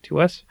was great to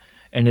us,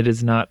 and it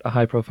is not a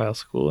high-profile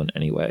school in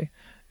any way.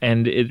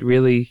 And it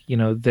really,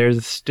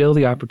 there's still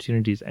the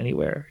opportunities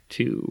anywhere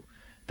to.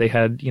 They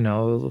had,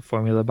 the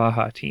Formula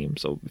Baja team.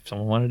 So if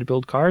someone wanted to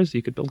build cars,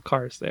 you could build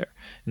cars there.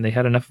 And they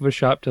had enough of a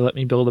shop to let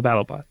me build a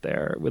BattleBot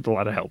there with a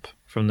lot of help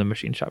from the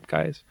machine shop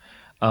guys.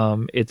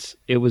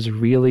 It was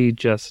really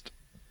just,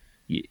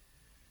 it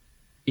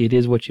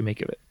is what you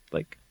make of it.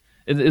 Like,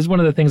 it is one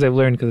of the things I've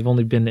learned because I've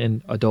only been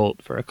an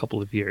adult for a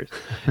couple of years.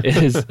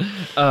 Is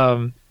you're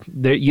not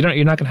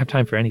going to have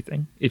time for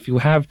anything. If you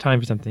have time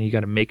for something, you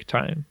got to make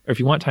time. Or if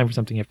you want time for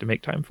something, you have to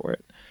make time for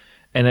it.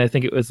 And I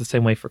think it was the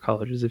same way for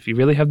colleges. If you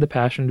really have the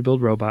passion to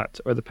build robots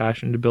or the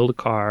passion to build a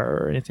car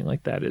or anything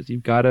like that, is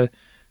you've got to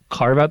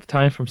carve out the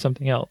time from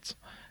something else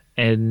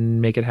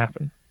and make it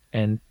happen.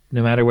 And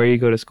no matter where you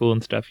go to school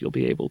and stuff, you'll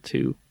be able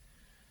to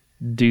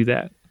do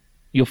that.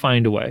 You'll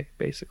find a way,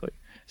 basically.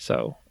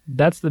 So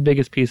that's the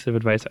biggest piece of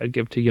advice I'd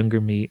give to younger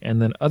me.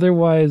 And then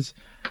otherwise,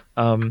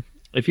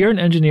 if you're an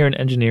engineer in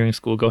engineering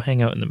school, go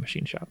hang out in the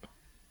machine shop.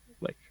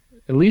 Like,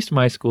 at least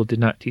my school did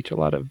not teach a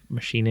lot of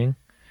machining.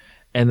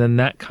 And then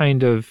that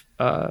kind of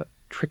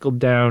trickled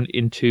down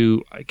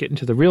into, I get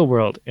into the real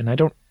world, and I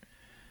don't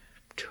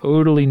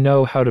totally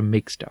know how to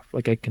make stuff.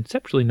 Like, I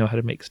conceptually know how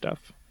to make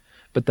stuff.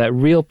 But that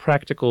real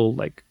practical,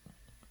 like,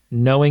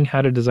 knowing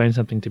how to design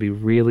something to be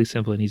really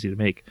simple and easy to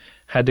make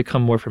had to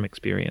come more from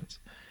experience.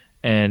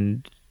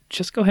 And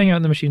just go hang out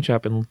in the machine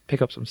shop and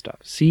pick up some stuff.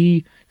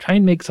 Try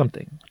and make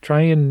something.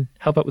 Try and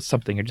help out with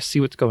something, or just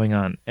see what's going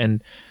on.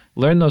 And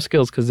learn those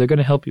skills, because they're going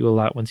to help you a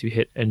lot once you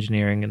hit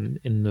engineering and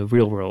in the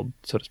real world,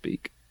 so to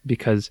speak.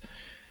 Because,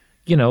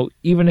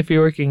 even if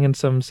you're working in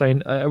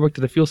I worked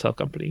at a fuel cell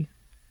company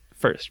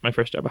my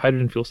first job, a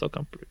hydrogen fuel cell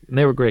company, and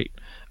they were great.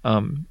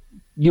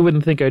 You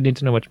wouldn't think I'd need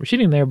to know much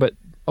machining there, but,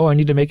 I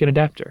need to make an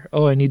adapter.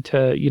 I need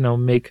to,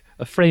 make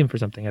a frame for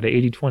something at a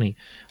 80/20.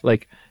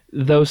 Like,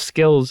 those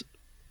skills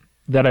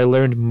that I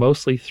learned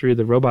mostly through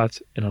the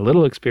robots and a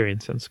little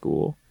experience in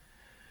school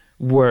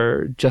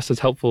were just as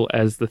helpful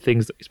as the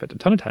things that you spent a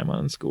ton of time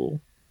on in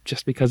school,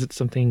 just because it's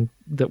something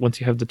that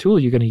once you have the tool,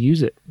 you're going to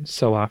use it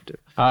so often.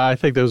 I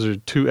think those are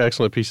two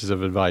excellent pieces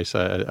of advice.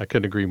 I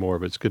couldn't agree more,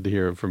 but it's good to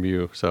hear it from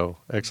you. So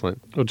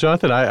excellent. Well,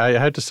 Jonathan, I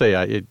have to say,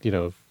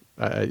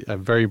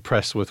 I'm very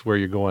impressed with where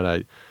you're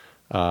going.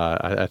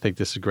 I think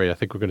this is great. I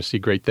think we're going to see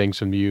great things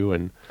from you,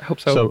 and I hope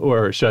so.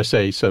 Or should I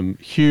say, some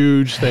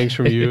huge things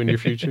from you in your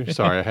future?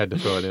 Sorry, I had to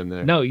throw it in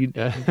there. No, you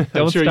don't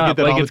I'm sure stop. You get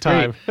that all the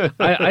time.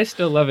 I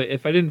still love it.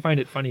 If I didn't find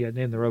it funny, I'd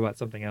name the robot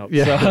something else.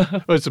 Yeah,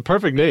 so. Well, it's a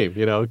perfect name.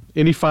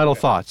 Any final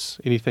thoughts?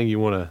 Anything you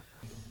want to?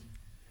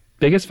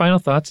 Biggest final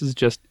thoughts is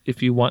just,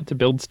 if you want to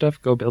build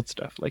stuff, go build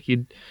stuff. Like,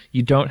 you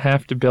don't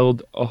have to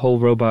build a whole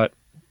robot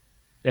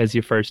as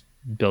your first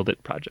build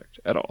it project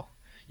at all.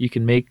 You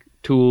can make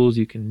tools,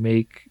 you can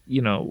make,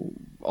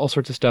 all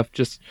sorts of stuff.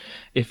 Just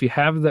if you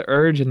have the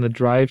urge and the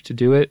drive to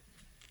do it,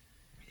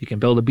 you can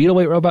build a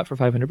Beetleweight robot for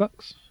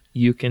 $500.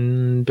 You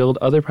can build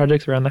other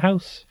projects around the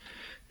house.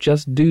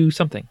 Just do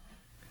something.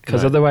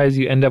 Because otherwise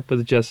you end up with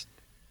you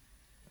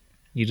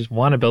just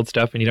want to build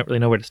stuff and you don't really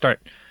know where to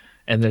start.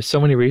 And there's so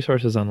many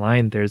resources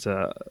online. There's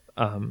for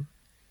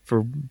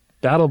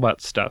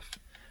BattleBot stuff,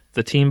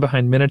 the team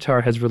behind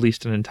Minotaur has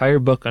released an entire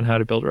book on how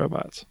to build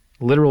robots.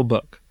 Literal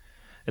book.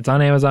 It's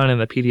on Amazon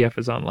and the PDF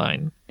is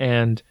online.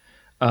 And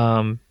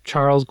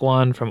Charles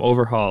Guan from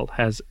Overhaul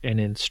has an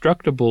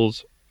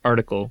Instructables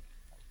article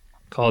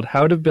called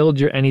How to Build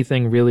Your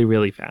Anything Really,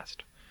 Really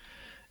Fast.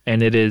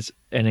 And it is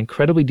an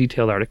incredibly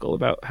detailed article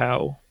about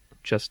how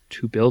just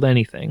to build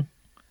anything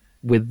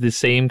with the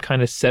same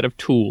kind of set of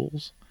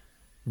tools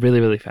really,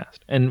 really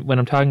fast. And when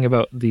I'm talking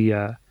about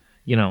the,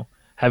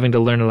 having to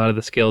learn a lot of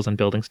the skills and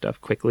building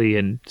stuff quickly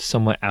and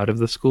somewhat out of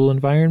the school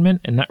environment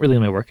and not really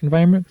in my work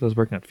environment, because I was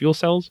working on fuel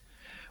cells,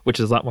 which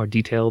is a lot more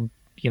detailed,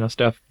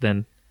 stuff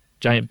than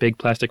giant big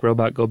plastic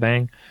robot go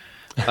bang.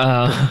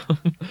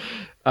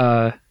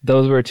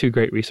 Those were two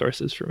great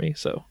resources for me.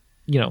 So,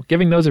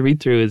 giving those a read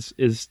through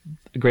is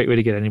a great way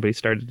to get anybody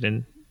started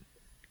in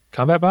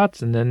combat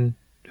bots. And then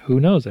who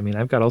knows? I mean,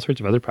 I've got all sorts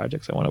of other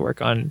projects I want to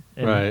work on.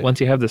 And once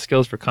you have the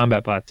skills for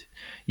combat bots,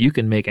 you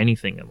can make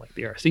anything in like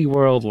the RC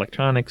world,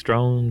 electronics,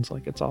 drones,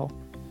 like it's all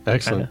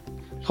excellent.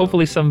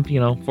 Hopefully some,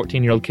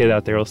 14-year-old kid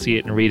out there will see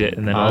it and read it,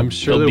 and then I'm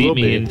sure they'll beat will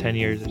me be in 10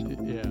 years or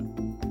something. Yeah.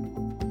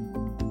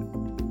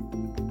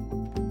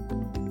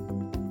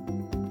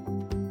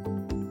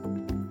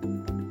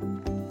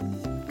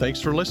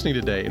 Thanks for listening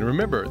today, and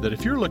remember that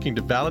if you're looking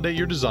to validate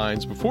your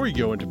designs before you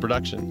go into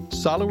production,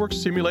 SOLIDWORKS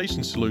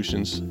Simulation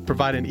Solutions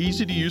provide an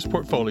easy-to-use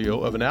portfolio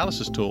of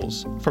analysis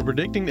tools for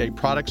predicting a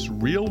product's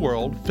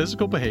real-world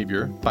physical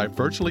behavior by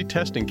virtually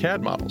testing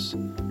CAD models.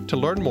 To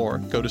learn more,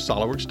 go to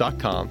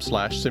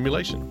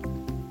solidworks.com/simulation.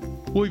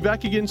 We'll be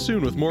back again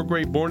soon with more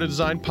great Born to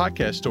Design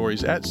podcast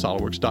stories at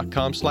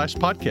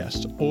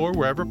solidworks.com/podcast or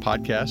wherever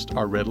podcasts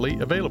are readily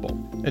available.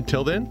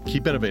 Until then,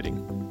 keep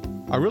innovating.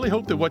 I really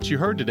hope that what you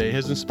heard today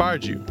has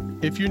inspired you.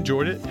 If you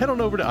enjoyed it, head on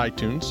over to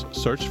iTunes,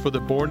 search for the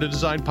Born to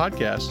Design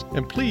podcast,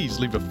 and please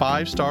leave a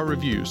 5-star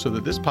review so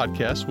that this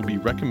podcast will be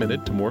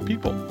recommended to more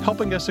people,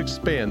 helping us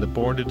expand the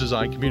Born to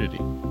Design community.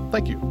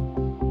 Thank you.